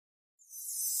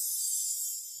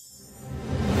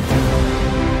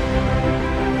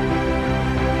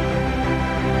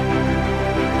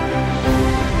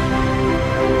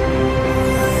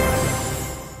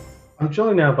I'm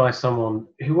joined now by someone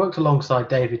who worked alongside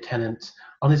David Tennant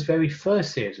on his very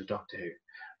first series of Doctor Who,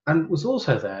 and was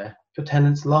also there for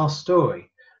Tennant's last story,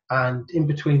 and in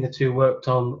between the two worked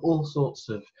on all sorts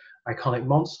of iconic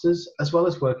monsters, as well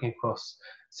as working across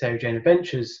Sarah Jane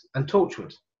Adventures and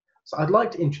Torchwood. So I'd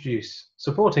like to introduce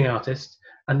supporting artist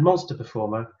and monster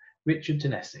performer, Richard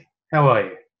Tunesi. How are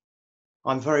you?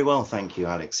 I'm very well, thank you,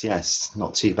 Alex. Yes,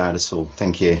 not too bad at all.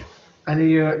 Thank you. And are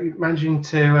you managing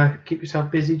to keep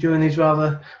yourself busy during these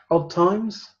rather odd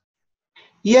times?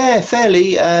 Yeah,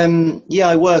 fairly. Yeah,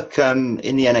 I work in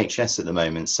the NHS at the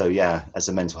moment. So yeah, as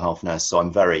a mental health nurse, so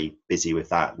I'm very busy with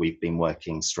that. We've been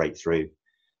working straight through,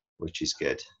 which is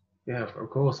good. Yeah, of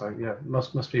course. Yeah,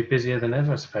 must be busier than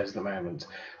ever, I suppose, at the moment.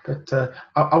 But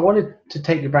I wanted to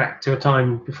take you back to a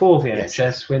time before the Yes.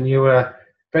 NHS when you were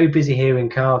very busy here in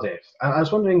Cardiff. And I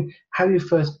was wondering how you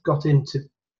first got into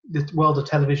the world of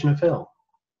television and film.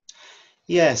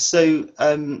 Yeah, so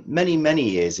many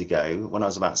years ago, when I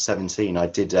was about 17, I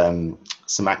did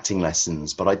some acting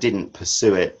lessons, but I didn't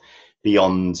pursue it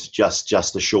beyond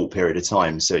just a short period of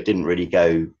time. So it didn't really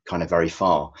go kind of very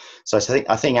far. So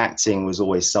I think acting was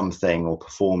always something, or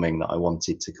performing, that I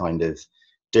wanted to kind of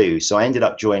do. So I ended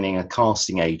up joining a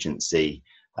casting agency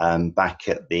back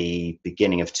at the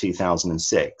beginning of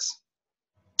 2006.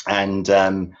 And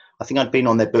I think I'd been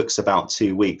on their books about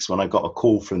 2 weeks when I got a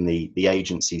call from the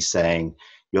agency saying,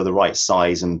 you're the right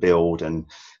size and build and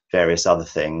various other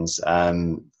things.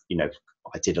 You know,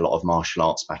 I did a lot of martial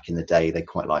arts back in the day. They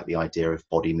quite liked the idea of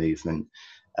body movement,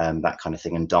 that kind of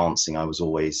thing. And dancing, I was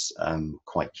always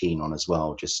quite keen on as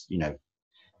well, just, you know,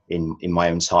 in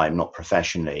my own time, not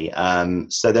professionally.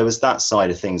 So there was that side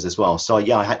of things as well. So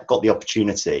yeah, I had got the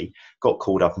opportunity, got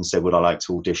called up and said, would I like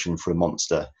to audition for a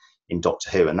monster in Doctor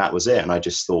Who? And that was it. And I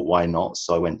just thought, why not?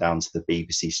 So I went down to the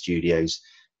BBC studios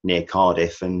near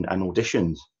Cardiff and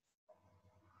auditioned.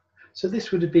 So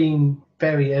this would have been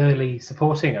very early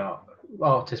supporting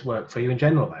artist work for you in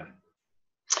general then?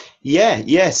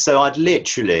 Yeah. So I'd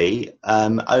literally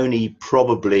only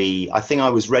probably, I think I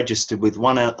was registered with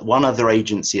one other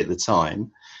agency at the time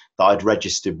that I'd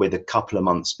registered with a couple of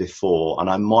months before. And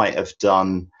I might have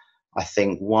done, I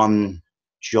think, one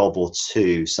job or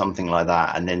two, something like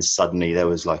that. And then suddenly there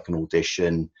was like an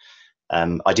audition.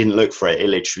 I didn't look for it. It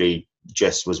literally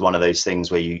just was one of those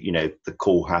things where you know, the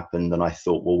call happened and I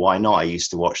thought, well, why not? I used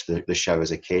to watch the show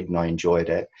as a kid and I enjoyed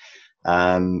it.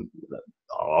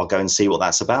 I'll go and see what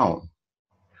that's about.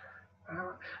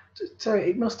 So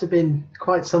it must have been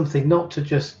quite something not to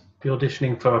just be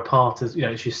auditioning for a part as, you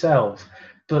know, as yourself,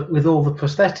 but with all the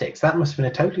prosthetics. That must have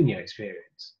been a totally new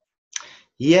experience.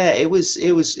 Yeah, it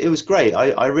was great.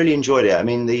 I really enjoyed it. I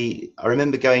mean, I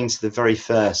remember going to the very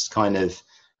first kind of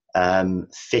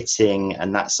fitting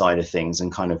and that side of things,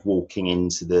 and kind of walking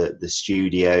into the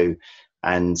studio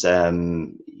and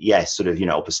yeah, sort of, you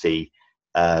know, obviously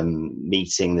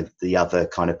meeting the other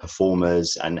kind of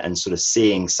performers and sort of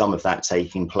seeing some of that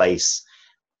taking place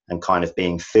and kind of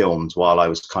being filmed while I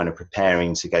was kind of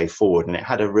preparing to go forward. And it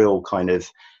had a real kind of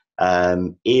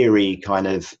eerie kind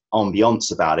of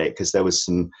ambience about it, because there was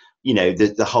some, you know,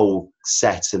 the whole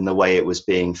set and the way it was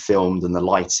being filmed and the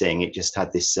lighting, it just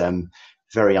had this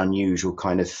very unusual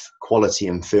kind of quality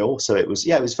and feel. So it was,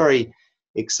 yeah, it was very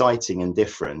exciting and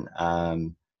different,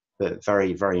 but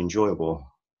very enjoyable.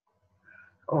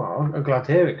 Oh, I'm glad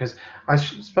to hear it, because I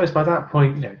suppose by that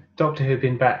point, you know, Doctor Who had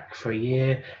been back for a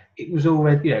year. It was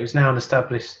already, you know, it was now an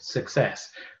established success.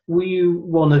 Were you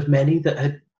one of many that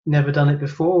had never done it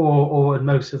before, or had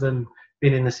most of them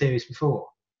been in the series before?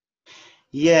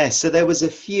 Yeah, so there was a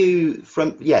few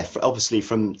obviously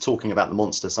from talking about the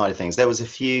monster side of things, there was a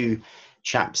few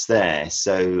chaps there.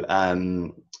 So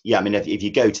yeah, I mean, if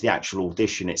you go to the actual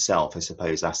audition itself, I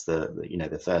suppose that's the you know,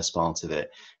 the first part of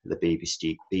it, the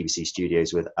BBC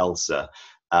studios with Elsa.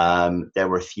 There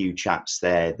were a few chaps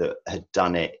there that had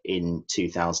done it in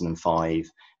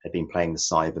 2005, had been playing the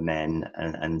Cybermen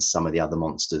and some of the other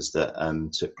monsters that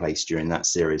took place during that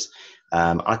series.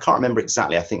 I can't remember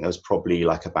exactly. I think there was probably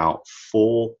like about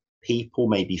 4 people,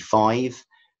 maybe 5,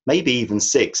 maybe even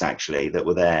 6 actually, that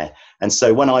were there. And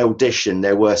so when I auditioned,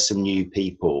 there were some new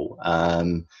people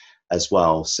as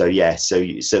well. So yeah, so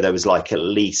there was like at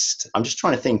least, I'm just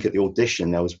trying to think, at the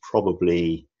audition, there was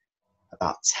probably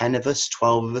about 10 of us,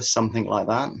 12 of us, something like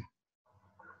that.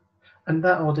 And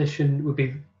that audition would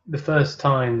be the first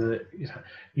time that, you know,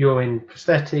 you're in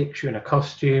prosthetics, you're in a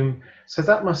costume. So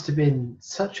that must have been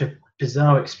such a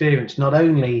bizarre experience, not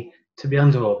only to be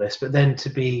under all this, but then to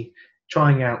be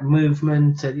trying out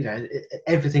movement, you know,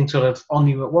 everything sort of on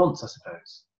you at once, I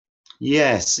suppose.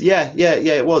 Yes, yeah,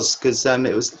 it was, because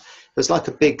it was like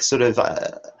a big sort of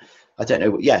I don't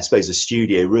know, yeah, I suppose a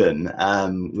studio room,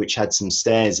 which had some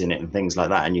stairs in it and things like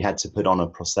that. And you had to put on a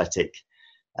prosthetic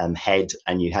head,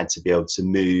 and you had to be able to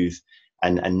move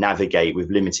and navigate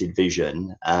with limited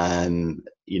vision,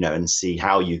 you know, and see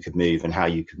how you could move and how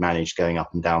you could manage going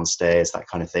up and down stairs, that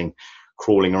kind of thing,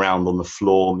 crawling around on the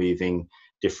floor, moving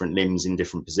different limbs in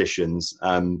different positions.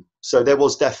 So there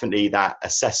was definitely that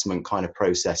assessment kind of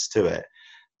process to it.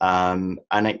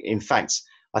 In fact,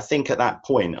 I think at that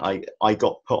point I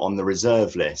got put on the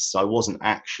reserve list. So I wasn't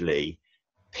actually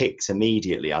picked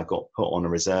immediately. I got put on a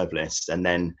reserve list, and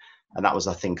that was,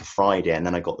 I think, a Friday, and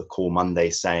then I got the call Monday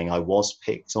saying I was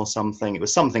picked or something. It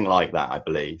was something like that, I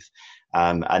believe.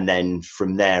 And then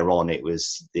from there on, it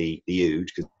was the Ood,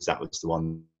 because that was the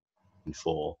one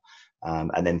before.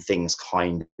 And then things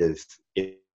kind of.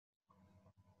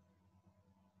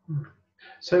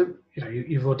 So, you know,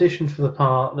 you've auditioned for the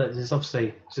part that is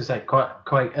obviously, to say,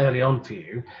 quite early on for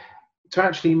you. To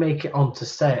actually make it onto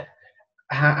set,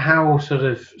 how sort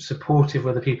of supportive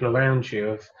were the people around you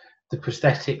of the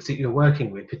prosthetics that you're working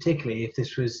with, particularly if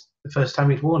this was the first time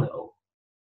you'd worn it all?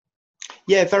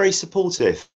 Yeah, very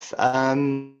supportive.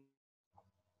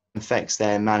 Effects,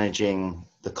 they're managing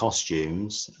the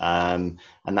costumes and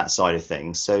that side of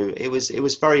things. So it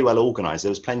was very well organised. There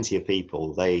was plenty of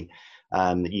people.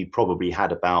 You probably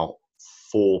had about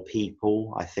 4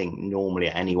 people, I think, normally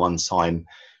at any one time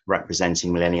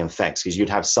representing Millennium Effects, because you'd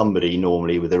have somebody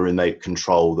normally with a remote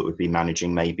control that would be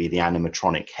managing maybe the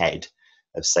animatronic head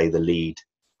of, say, the lead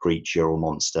creature or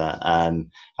monster, and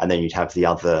then you'd have the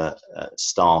other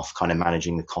staff kind of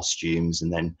managing the costumes.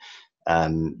 And then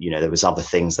you know, there was other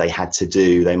things they had to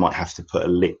do. They might have to put a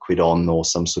liquid on or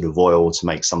some sort of oil to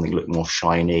make something look more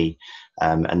shiny,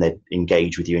 and they'd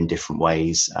engage with you in different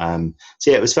ways. So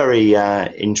yeah, it was very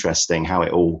interesting how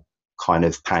it all kind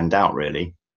of panned out,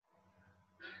 really.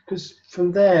 Because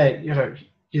from there, you know,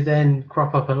 you then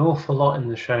crop up an awful lot in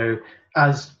the show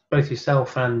as both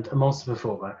yourself and a monster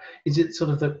performer. Is it sort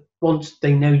of that once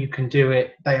they know you can do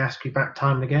it, they ask you back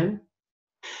time and again?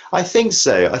 I think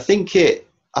so. I think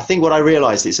what I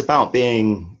realised, it's about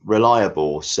being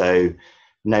reliable. So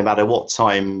no matter what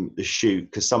time the shoot,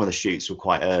 because some of the shoots were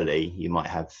quite early, you might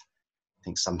have, I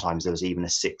think sometimes there was even a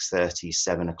 6:30,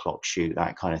 7 o'clock shoot,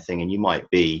 that kind of thing, and you might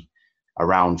be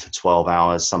around for 12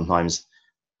 hours. Sometimes,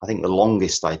 I think the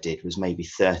longest I did was maybe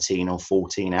 13 or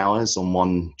 14 hours on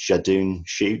one Judoon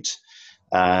shoot.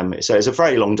 So it's a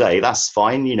very long day. That's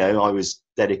fine. You know, I was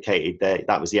dedicated there.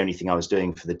 That was the only thing I was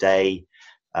doing for the day.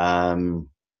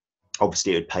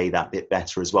 Obviously, it would pay that bit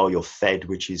better as well. You're fed,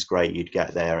 which is great. You'd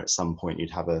get there at some point. You'd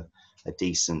have a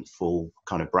decent full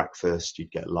kind of breakfast.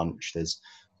 You'd get lunch. There's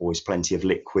always plenty of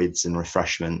liquids and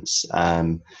refreshments.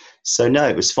 So no,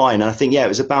 it was fine. And I think, yeah, it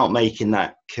was about making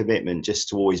that commitment just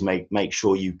to always make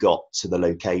sure you got to the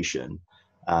location,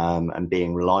 and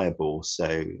being reliable.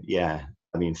 So yeah,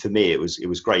 I mean, for me, it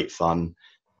was great fun.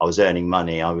 I was earning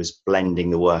money. I was blending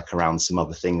the work around some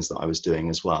other things that I was doing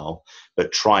as well,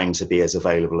 but trying to be as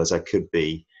available as I could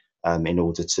be, in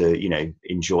order to, you know,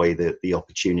 enjoy the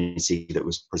opportunity that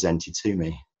was presented to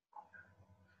me.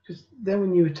 Because then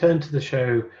when you returned to the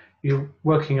show, you're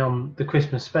working on the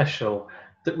Christmas special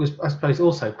that was, I suppose,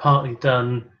 also partly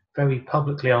done very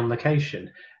publicly on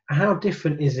location. How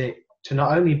different is it to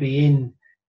not only be in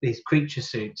these creature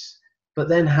suits, but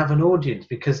then have an audience?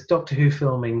 Because Doctor Who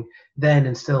filming then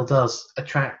and still does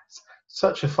attract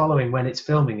such a following when it's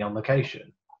filming on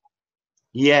location.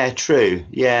 Yeah, true.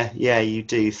 Yeah, you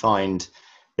do find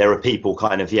there are people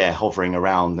kind of, yeah, hovering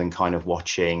around and kind of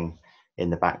watching in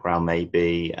the background,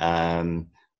 maybe,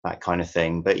 that kind of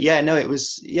thing. But yeah, no, it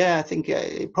was, yeah, I think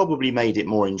it probably made it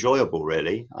more enjoyable,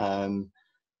 really.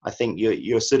 I think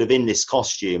you're sort of in this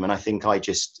costume, and I think I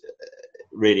just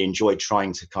really enjoyed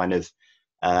trying to kind of,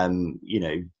 you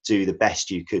know, do the best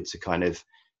you could to kind of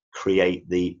create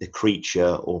the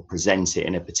creature or present it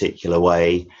in a particular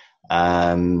way.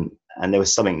 And there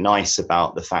was something nice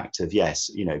about the fact of, yes,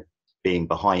 you know, being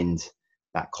behind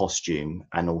that costume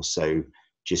and also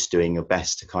just doing your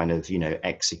best to kind of, you know,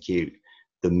 execute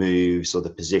the moves or the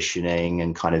positioning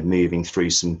and kind of moving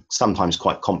through some sometimes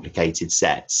quite complicated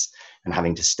sets and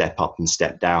having to step up and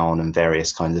step down and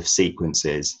various kinds of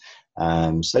sequences.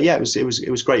 So yeah, it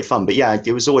was great fun. But yeah,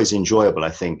 it was always enjoyable,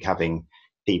 I think, having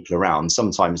people around.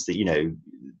 Sometimes the, you know,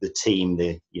 the team,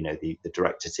 the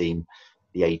director team,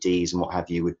 the ADs and what have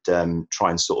you would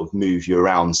try and sort of move you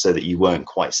around so that you weren't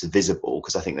quite so visible,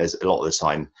 because I think there's a lot of the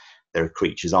time there are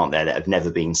creatures, aren't there, that have never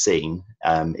been seen.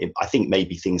 I think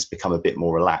maybe things become a bit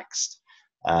more relaxed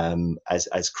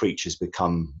as creatures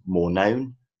become more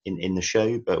known in the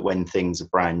show. But when things are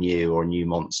brand new or a new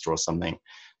monster or something,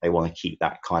 they want to keep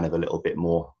that kind of a little bit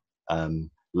more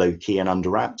low key and under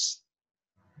wraps.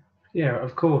 Yeah,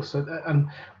 of course. And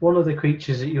one of the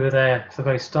creatures that you were there for the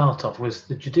very start of was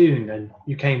the Judoon, and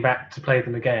you came back to play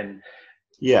them again.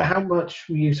 Yeah. How much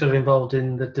were you sort of involved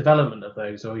in the development of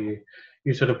those, or you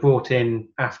sort of brought in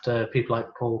after people like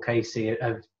Paul Casey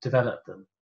have developed them?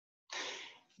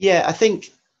 Yeah, I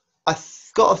think I've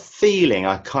got a feeling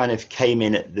I kind of came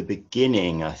in at the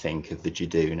beginning, I think, of the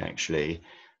Judoon, actually.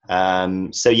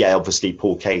 So, yeah, obviously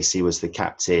Paul Casey was the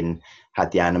captain, had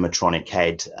the animatronic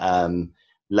head.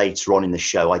 Later on in the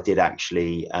show, I did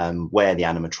actually wear the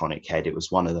animatronic head. It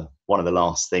was one of the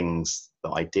last things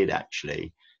that I did,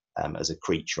 actually, as a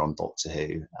creature on Doctor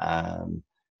Who.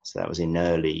 So that was in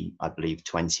early, I believe,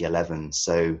 2011.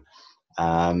 So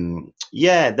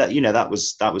yeah, that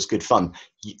was good fun.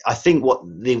 I think what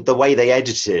the way they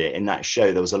edited it in that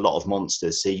show, there was a lot of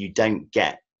monsters, so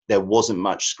there wasn't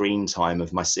much screen time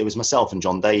it was myself and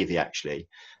John Davey, actually.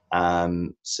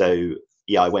 So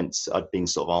yeah, I'd been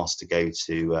sort of asked to go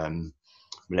to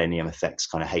Millennium Effects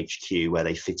kind of HQ, where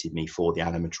they fitted me for the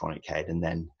animatronic head, and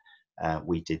then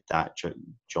we did that.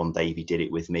 John Davey did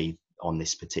it with me on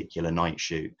this particular night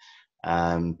shoot.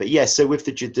 But yeah, so with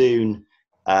the Judoon,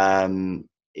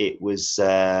 it was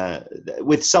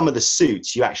with some of the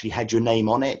suits, you actually had your name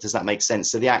on it. Does that make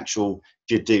sense? So the actual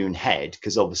Judoon head,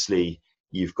 because obviously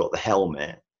you've got the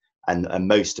helmet, and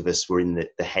most of us were in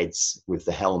the heads with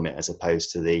the helmet as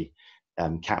opposed to the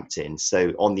captain. So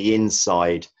on the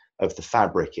inside of the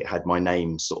fabric, it had my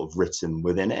name sort of written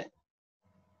within it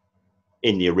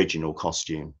in the original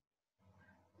costume.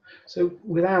 So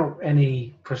without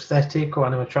any prosthetic or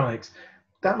animatronics,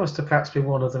 that must have perhaps been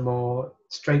one of the more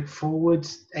straightforward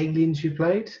aliens you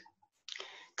played?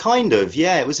 Kind of,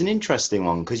 yeah. It was an interesting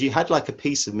one because you had like a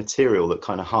piece of material that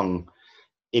kind of hung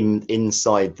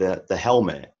inside the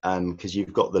helmet, because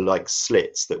you've got the like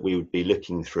slits that we would be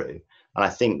looking through. And I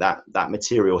think that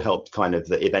material helped kind of,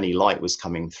 that if any light was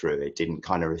coming through, it didn't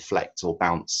kind of reflect or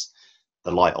bounce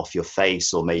the light off your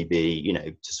face, or maybe,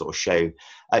 to sort of show.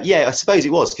 Yeah, I suppose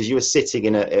it was because you were sitting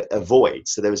in a void,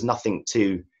 so there was nothing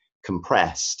too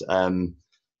compressed.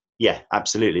 Yeah,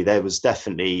 absolutely. There was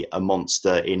definitely a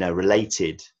monster in a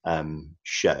related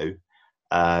show,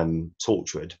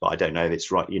 Tortured, but I don't know if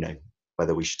it's right,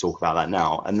 whether we should talk about that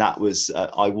now. And that was,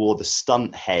 I wore the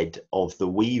stunt head of the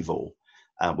Weevil,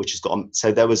 which has got,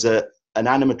 so there was an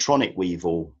animatronic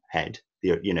Weevil head,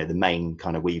 the main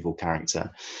kind of Weevil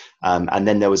character. And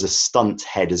then there was a stunt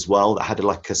head as well that had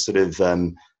like a sort of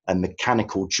a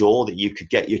mechanical jaw that you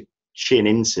could get your chin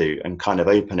into and kind of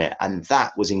open it. And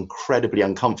that was incredibly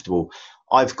uncomfortable.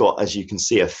 I've got, as you can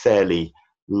see, a fairly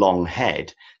long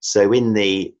head. So in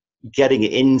the getting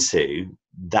it into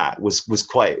that was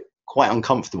quite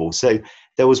uncomfortable. So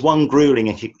there was one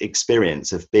grueling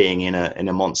experience of being in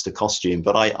a monster costume,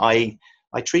 but I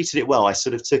treated it well. I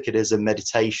sort of took it as a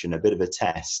meditation, a bit of a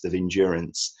test of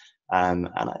endurance.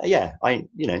 It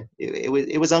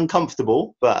was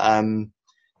uncomfortable, but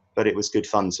it was good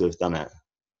fun to have done it.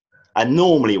 And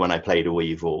normally when I played a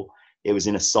Weevil, it was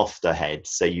in a softer head,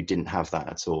 so you didn't have that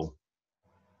at all.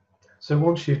 So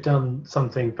once you've done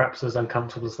something perhaps as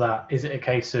uncomfortable as that, is it a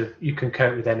case of you can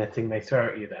cope with anything they throw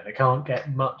at you then? It can't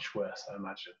get much worse, I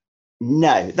imagine.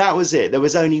 No, that was it. There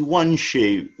was only one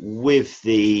shoot with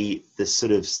the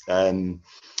sort of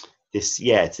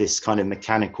this kind of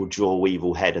mechanical jaw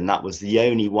Weevil head, and that was the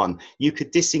only one. You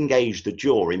could disengage the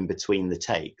jaw in between the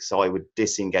takes, so I would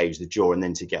disengage the jaw, and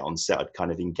then to get on set I'd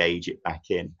kind of engage it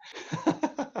back in.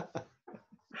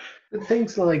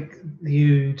 Things like the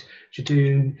Ood,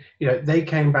 Judoon, they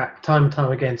came back time and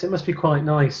time again, so it must be quite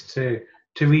nice to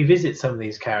revisit some of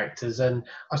these characters and,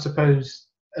 I suppose,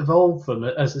 evolve them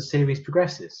as the series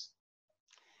progresses.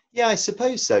 Yeah, I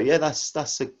suppose so. Yeah, that's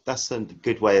a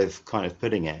good way of kind of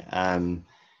putting it.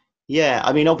 Yeah,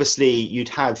 I mean, obviously you'd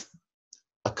have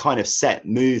a kind of set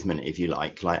movement, if you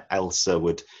like Elsa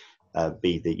would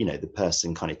be the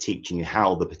person kind of teaching you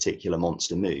how the particular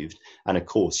monster moved, and of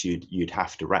course you'd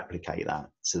have to replicate that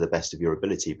to the best of your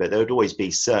ability. But there would always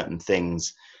be certain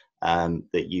things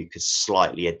that you could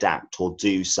slightly adapt or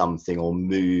do something or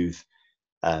move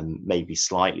maybe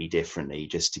slightly differently,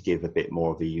 just to give a bit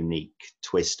more of a unique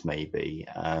twist maybe.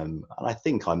 And I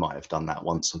think I might have done that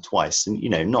once or twice, and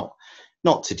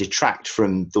not to detract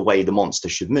from the way the monster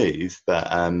should move,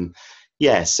 but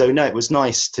yeah, so no, it was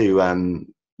nice to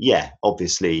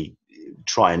obviously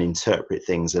try and interpret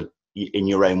things in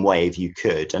your own way if you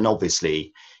could. And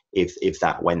obviously if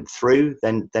that went through,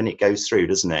 then it goes through,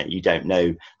 doesn't it? You don't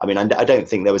know. I mean, I don't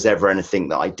think there was ever anything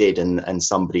that I did and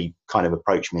somebody kind of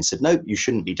approached me and said, no, you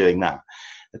shouldn't be doing that.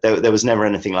 There was never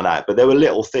anything like that. But there were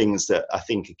little things that I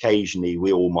think occasionally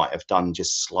we all might have done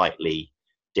just slightly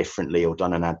differently or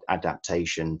done an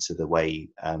adaptation to the way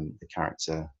the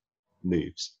character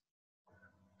moves.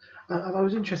 And I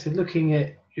was interested looking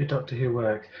at your Doctor Who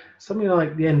work, something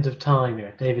like The End of Time,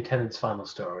 David Tennant's final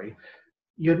story.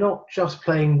 You're not just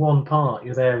playing one part.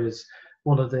 You're there as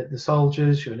one of the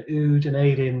soldiers. You're an Ood, an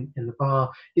aide in the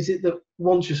bar. Is it that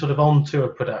once you're sort of onto a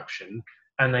production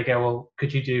and they go, well,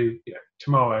 could you do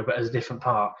tomorrow, but as a different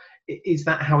part? Is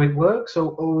that how it works,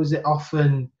 or is it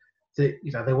often that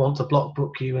they want to block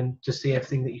book you and to see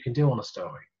everything that you can do on a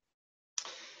story?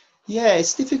 Yeah,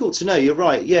 it's difficult to know. You're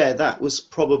right. Yeah, that was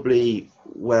probably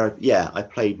where I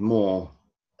played more,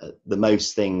 the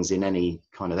most things in any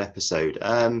kind of episode.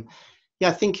 Yeah,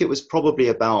 I think it was probably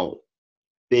about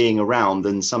being around,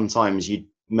 and sometimes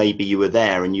maybe you were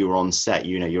there and you were on set,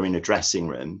 you're in a dressing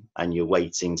room and you're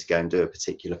waiting to go and do a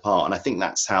particular part. And I think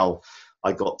that's how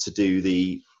I got to do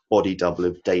the body double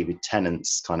of David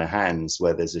Tennant's kind of hands,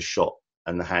 where there's a shot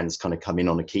and the hands kind of come in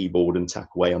on a keyboard and tap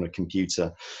away on a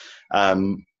computer.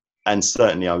 And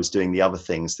certainly I was doing the other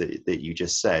things that you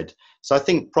just said. So I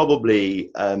think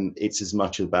probably it's as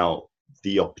much about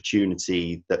the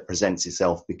opportunity that presents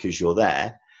itself because you're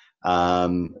there.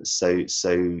 And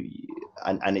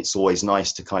it's always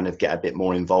nice to kind of get a bit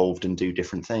more involved and do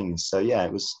different things. So yeah,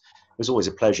 it was always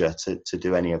a pleasure to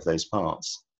do any of those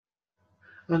parts.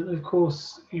 And of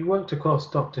course, you worked across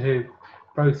Doctor Who,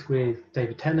 both with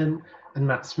David Tennant and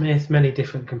Matt Smith, many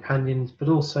different companions, but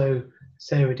also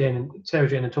Sarah Jane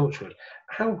and Torchwood.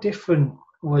 How different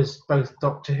was both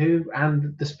Doctor Who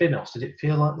and the spin-offs? Did it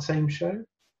feel like the same show?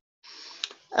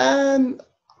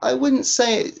 I wouldn't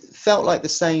say it felt like the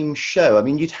same show. I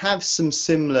mean, you'd have some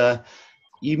similar,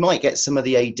 you might get some of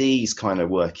the ADs kind of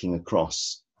working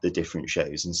across the different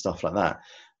shows and stuff like that.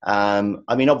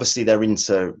 I mean, obviously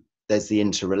there's the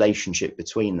interrelationship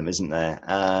between them, isn't there?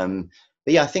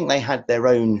 But yeah, I think they had their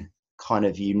own kind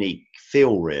of unique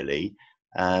feel, really.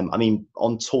 I mean,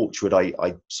 on Torchwood,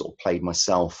 I sort of played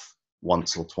myself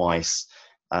once or twice.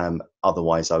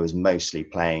 Otherwise, I was mostly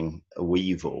playing a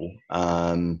Weevil,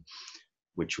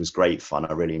 which was great fun.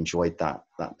 I really enjoyed that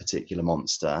particular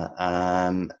monster.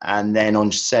 And then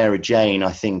on Sarah Jane,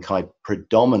 I think I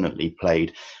predominantly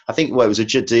played, it was a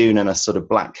Judoon and a sort of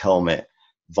black helmet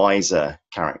visor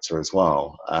character as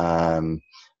well. And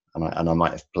I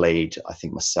might have played, I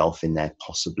think, myself in there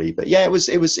possibly. But yeah, it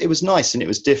was nice and it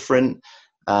was different.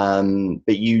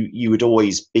 But you would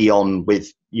always be on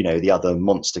with the other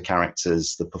monster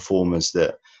characters, the performers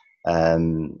that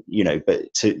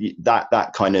but to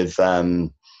that kind of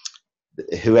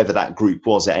whoever that group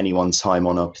was at any one time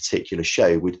on a particular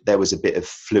show, there was a bit of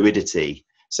fluidity.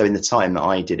 So in the time that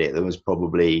I did it, there was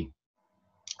probably,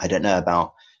 I don't know,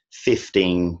 about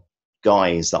 15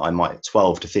 guys that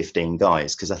 12 to 15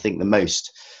 guys, because I think the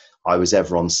most I was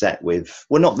ever on set with,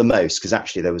 well, not the most, because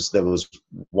actually there was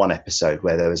one episode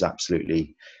where there was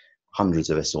absolutely hundreds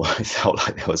of us, or it felt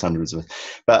like there was hundreds of us.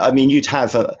 But I mean, you'd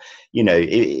have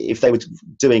if they were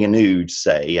doing an Ood,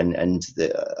 say, and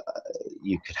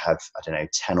you could have, I don't know,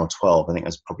 10 or 12. I think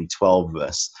there's probably 12 of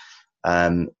us.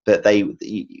 But they,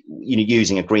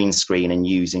 using a green screen and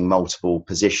using multiple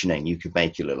positioning, you could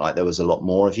make it look like there was a lot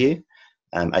more of you,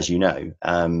 as you know,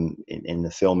 in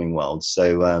the filming world.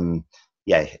 So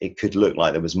yeah, it could look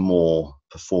like there was more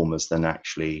performers than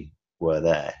actually were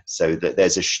there. So that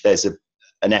there's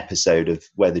an episode of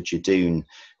where the Judoon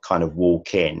kind of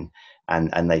walk in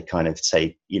and they kind of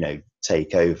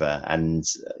take over, and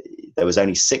there was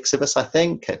only 6 of us, I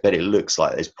think, but it looks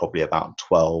like there's probably about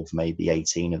 12, maybe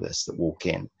 18 of us that walk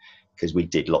in, because we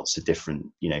did lots of different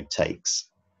takes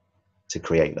to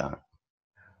create that.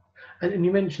 And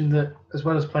you mentioned that as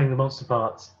well as playing the monster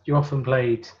parts, you often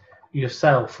played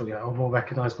yourself, or more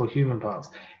recognisable human parts.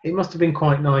 It must have been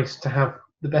quite nice to have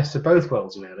the best of both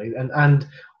worlds, really, and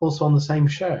also on the same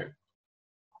show.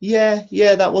 Yeah,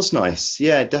 that was nice.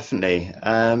 Yeah, definitely.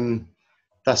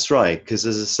 That's right, because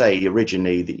as I say,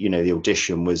 originally, the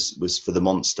audition was for the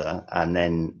monster, and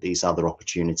then these other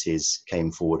opportunities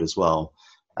came forward as well.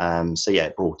 So yeah,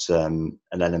 it brought an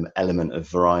element of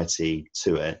variety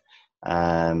to it.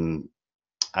 And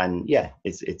yeah,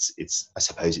 it's I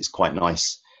suppose it's quite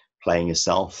nice playing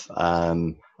yourself.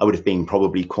 I would have been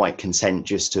probably quite content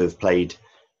just to have played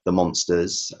the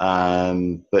monsters,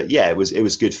 but yeah, it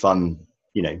was good fun,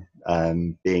 being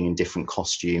in different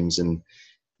costumes, and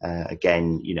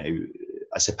again,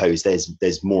 I suppose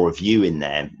there's more of you in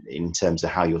there in terms of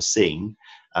how you're seen,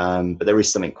 but there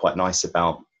is something quite nice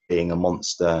about being a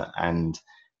monster and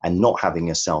not having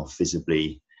yourself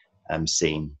visibly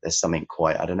seen. There's something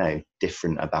quite, I don't know,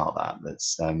 different about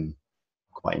that's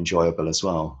quite enjoyable as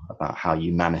well, about how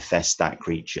you manifest that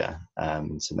creature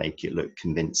to make it look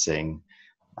convincing,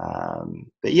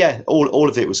 But yeah, all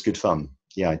of it was good fun.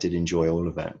 Yeah, I did enjoy all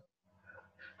of it.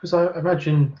 Because I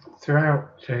imagine throughout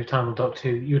your time on Doctor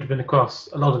Who, you would have been across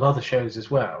a lot of other shows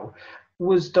as well.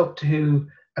 Was Doctor Who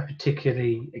a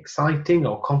particularly exciting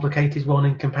or complicated one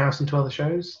in comparison to other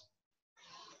shows?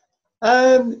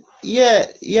 Yeah,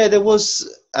 there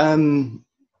was.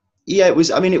 Yeah, it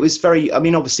was. I mean, it was very. I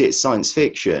mean, obviously, it's science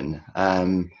fiction.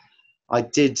 I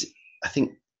did, I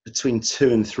think, between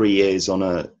 2 and 3 years on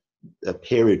a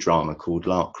period drama called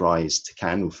Lark Rise to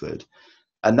Candleford,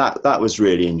 and that was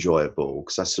really enjoyable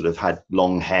because I sort of had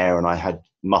long hair and I had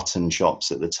mutton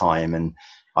chops at the time, and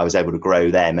I was able to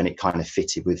grow them, and it kind of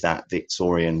fitted with that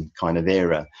Victorian kind of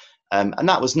era, and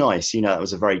that was nice. You know, it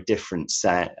was a very different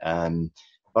set.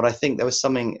 But I think there was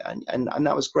something, and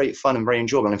that was great fun and very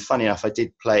enjoyable. And funny enough, I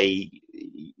did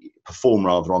perform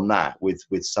rather on that with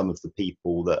some of the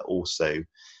people that also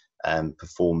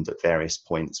performed at various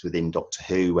points within Doctor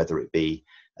Who, whether it be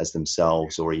as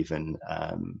themselves or even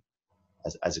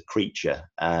as a creature.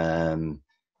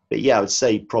 But yeah, I would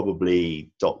say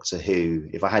probably Doctor Who,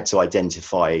 if I had to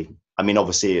identify, I mean,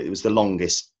 obviously it was the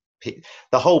longest,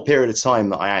 the whole period of time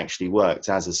that I actually worked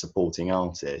as a supporting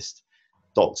artist.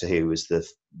 Doctor Who was the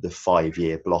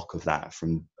 5-year block of that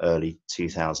from early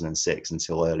 2006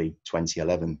 until early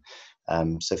 2011.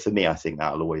 So for me, I think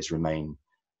that'll always remain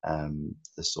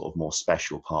the sort of more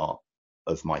special part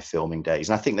of my filming days.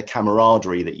 And I think the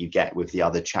camaraderie that you get with the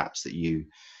other chaps that you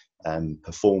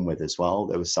perform with as well,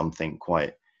 there was something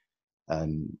quite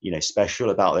special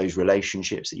about those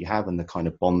relationships that you have and the kind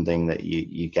of bonding that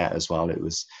you get as well. It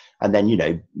was, and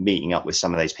then meeting up with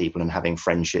some of those people and having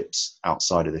friendships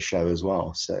outside of the show as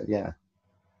well. So yeah.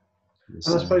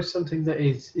 And I suppose something that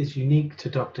is unique to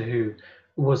Doctor Who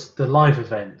was the live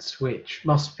events, which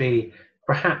must be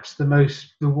perhaps the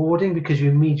most rewarding because you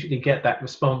immediately get that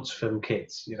response from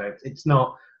kids. It's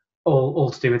not all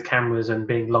to do with cameras and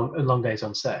being long days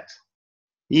on set.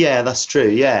 Yeah, that's true.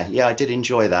 Yeah, I did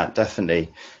enjoy that,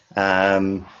 definitely.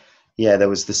 Yeah, there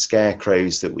was the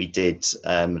scarecrows that we did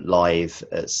live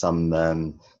at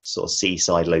some sort of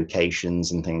seaside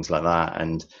locations and things like that,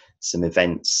 and some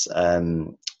events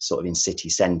sort of in city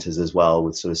centres as well,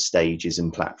 with sort of stages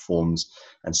and platforms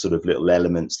and sort of little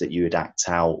elements that you would act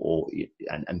out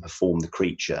and perform the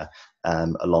creature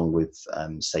along with,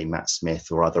 say, Matt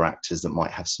Smith or other actors that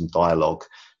might have some dialogue.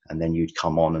 And then you'd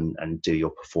come on and do your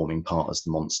performing part as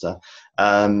the monster.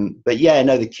 But yeah,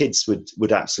 no, the kids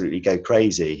would absolutely go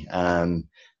crazy. And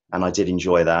I did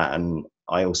enjoy that. And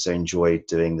I also enjoyed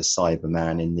doing the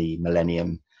Cyberman in the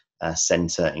Millennium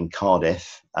Centre in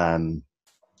Cardiff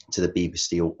to the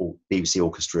BBC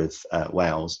Orchestra of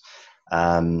Wales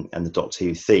and the Doctor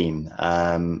Who theme.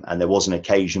 And there was an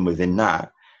occasion within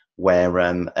that where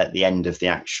at the end of the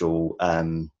actual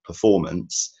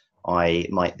performance,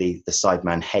 the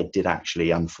Sideman head did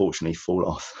actually unfortunately fall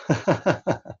off.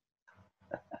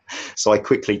 So I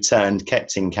quickly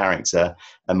kept in character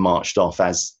and marched off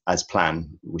as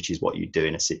planned, which is what you do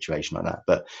in a situation like that.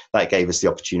 But that gave us the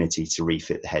opportunity to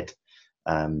refit the head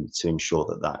to ensure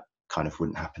that kind of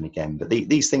wouldn't happen again. But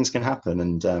these things can happen.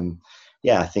 And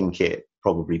yeah, I think it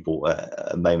probably brought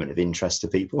a moment of interest to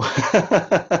people.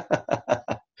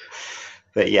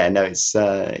 But yeah, no, it's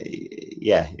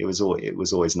it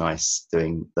was always nice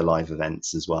doing the live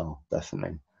events as well,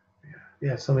 definitely.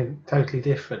 Yeah, something totally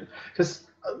different. Because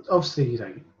obviously,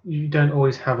 you don't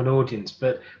always have an audience,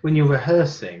 but when you're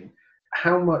rehearsing,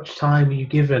 how much time are you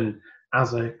given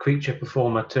as a creature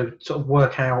performer to sort of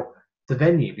work out the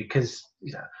venue? Because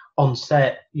on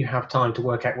set you have time to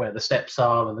work out where the steps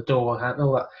are and the door and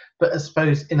all that. But I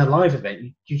suppose in a live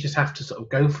event, you just have to sort of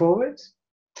go for it.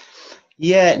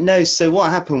 Yeah, no. So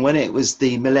what happened when it was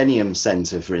the Millennium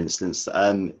Centre, for instance,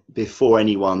 before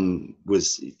anyone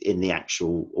was in the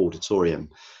actual auditorium,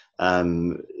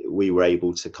 we were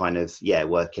able to kind of,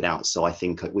 work it out. So I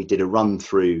think we did a run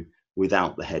through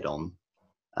without the head on.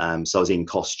 So I was in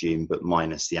costume, but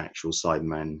minus the actual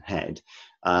Cyberman head.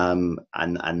 And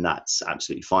that's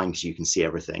absolutely fine because you can see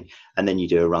everything. And then you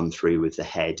do a run through with the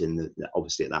head, and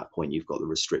obviously at that point you've got the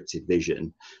restricted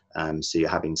vision. So you're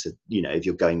having to, if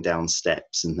you're going down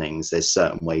steps and things, there's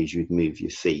certain ways you'd move your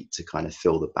feet to kind of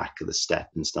fill the back of the step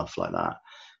and stuff like that.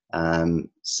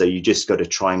 So you just got to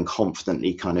try and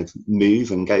confidently kind of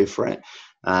move and go for it.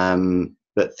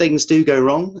 But things do go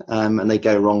wrong, and they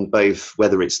go wrong both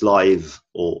whether it's live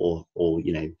or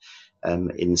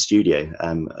in the studio.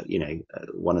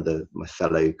 One of my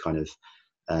fellow kind of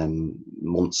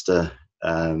monster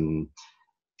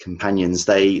companions,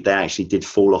 they actually did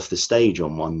fall off the stage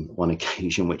on one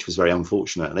occasion, which was very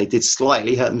unfortunate. They did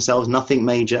slightly hurt themselves, nothing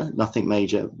major,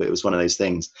 but it was one of those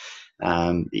things.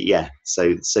 Yeah,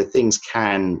 so things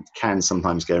can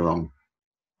sometimes go wrong.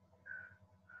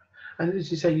 And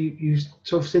as you say, you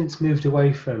sort of since moved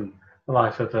away from the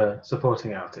life of a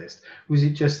supporting artist. Was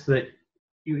it just that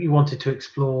you wanted to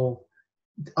explore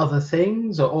other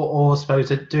things, or I suppose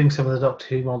that doing some of the Doctor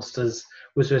Who monsters,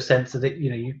 was there a sense that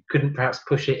you couldn't perhaps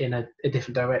push it in a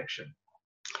different direction?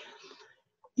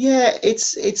 Yeah,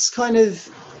 it's kind of,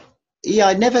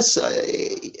 yeah,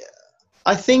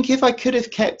 I think if I could have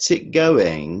kept it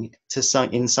going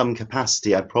in some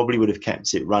capacity, I probably would have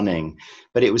kept it running.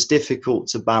 But it was difficult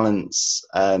to balance.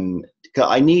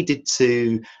 I needed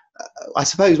to. I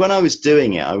suppose when I was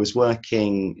doing it, I was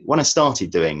working. When I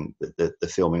started doing the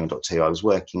filming on Doctor Who, I was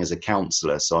working as a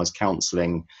counsellor. So I was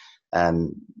counselling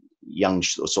young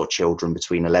sort of children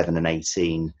between 11 and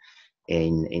 18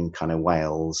 in kind of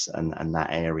Wales and that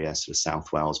area, sort of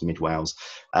South Wales, Mid Wales.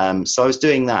 So I was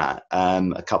doing that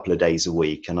a couple of days a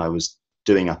week, and I was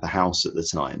doing up a house at the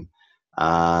time.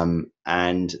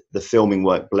 And the filming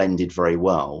work blended very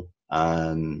well.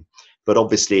 But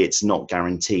obviously it's not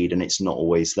guaranteed and it's not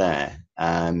always there.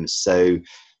 So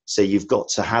you've got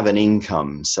to have an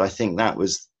income. So I think that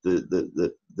was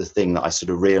the thing that I sort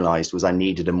of realized, was I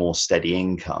needed a more steady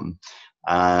income.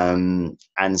 And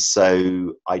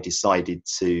so I decided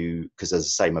to, because as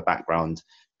I say, my background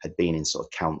had been in sort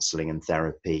of counselling and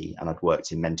therapy, and I'd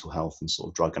worked in mental health and sort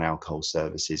of drug and alcohol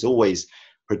services, always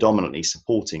predominantly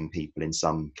supporting people in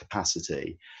some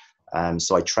capacity.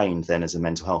 So I trained then as a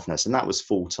mental health nurse, and that was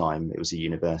full-time. It was a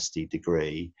university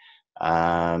degree.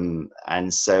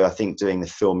 And so I think doing the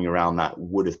filming around that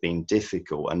would have been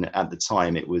difficult. And at the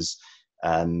time it was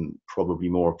probably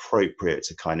more appropriate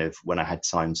to kind of, when I had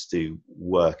time to do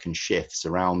work and shifts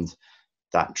around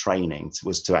that training,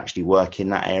 was to actually work in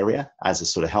that area as a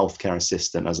sort of healthcare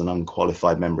assistant, as an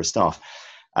unqualified member of staff.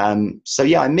 So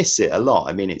yeah, I miss it a lot.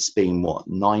 I mean, it's been what,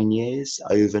 9 years,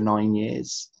 over 9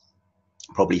 years,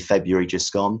 probably February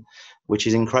just gone, which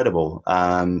is incredible,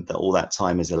 that all that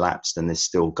time has elapsed and there's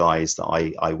still guys that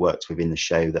I worked with in the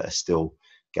show that are still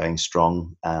going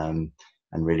strong and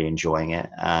really enjoying it.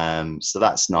 So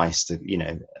that's nice to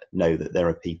know that there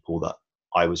are people that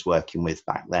I was working with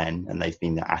back then and they've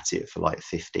been at it for like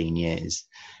 15 years.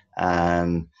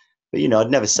 But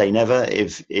I'd never say never.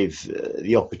 If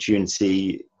the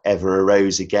opportunity ever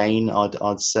arose again,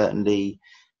 I'd certainly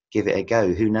give it a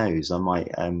go. Who knows? I might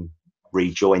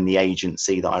rejoin the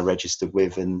agency that I registered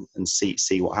with and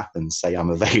see what happens. Say I'm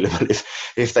available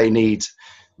if they need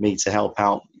me to help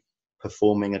out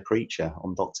performing a creature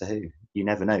on Doctor Who. You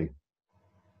never know.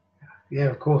 Yeah,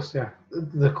 of course. Yeah,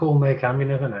 the call may come. You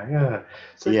never know. Yeah.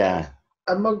 So yeah.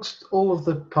 Amongst all of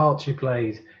the parts you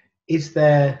played, is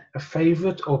there a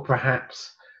favourite or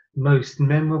perhaps most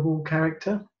memorable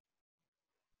character?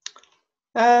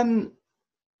 Yeah,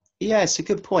 it's a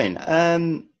good point.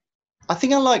 I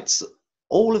think I liked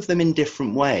all of them in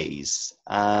different ways.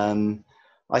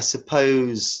 I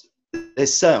suppose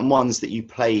there's certain ones that you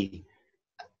play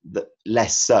that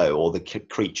less so, or the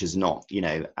creature's not,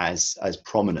 as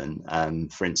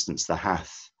prominent. For instance, the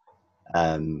Hath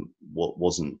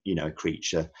wasn't, a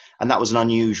creature, and that was an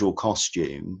unusual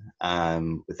costume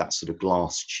with that sort of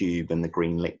glass tube and the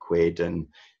green liquid, and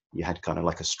you had kind of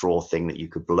like a straw thing that you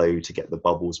could blow to get the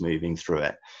bubbles moving through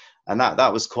it. And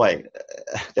that was quite.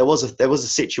 There was a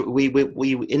situation.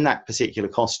 We in that particular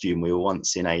costume, we were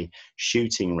once in a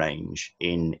shooting range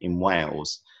in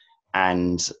Wales,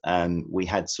 and we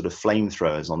had sort of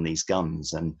flamethrowers on these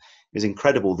guns, and it was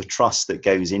incredible the trust that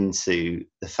goes into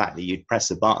the fact that you'd press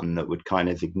a button that would kind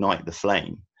of ignite the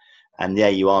flame. And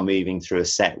there you are moving through a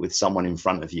set with someone in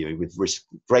front of you with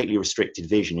greatly restricted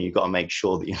vision. You've got to make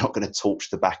sure that you're not going to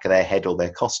torch the back of their head or their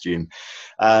costume.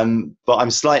 But I'm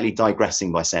slightly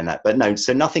digressing by saying that. But no,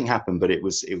 so nothing happened, but it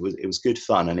was good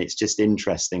fun, and it's just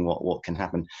interesting what can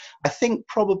happen. I think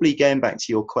probably going back to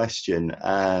your question,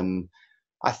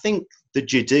 I think the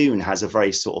Judoon has a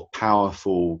very sort of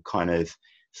powerful kind of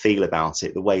feel about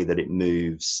it, the way that it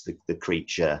moves, the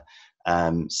creature.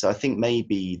 So I think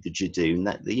maybe the Judoon,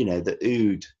 the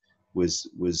Ood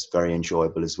was very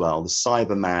enjoyable as well. The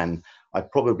Cyberman, I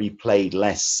probably played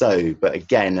less so, but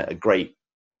again, a great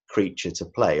creature to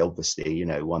play, obviously,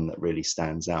 one that really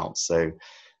stands out. So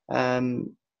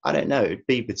I don't know, it'd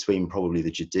be between probably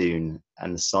the Judoon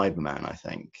and the Cyberman, I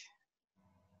think.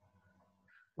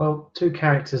 Well, two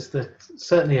characters that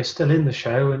certainly are still in the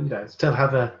show and still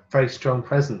have a very strong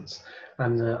presence.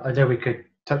 And I know we could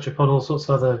touch upon all sorts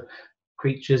of other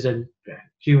creatures and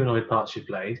humanoid parts you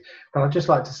played, but I'd just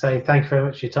like to say thank you very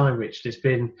much for your time, Richard. It's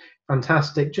been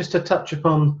fantastic just to touch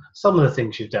upon some of the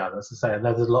things you've done. As I say, I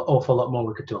know there's an awful lot more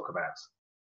we could talk about.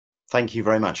 Thank you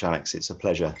very much, Alex. It's a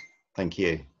pleasure. Thank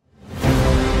you.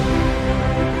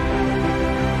 you.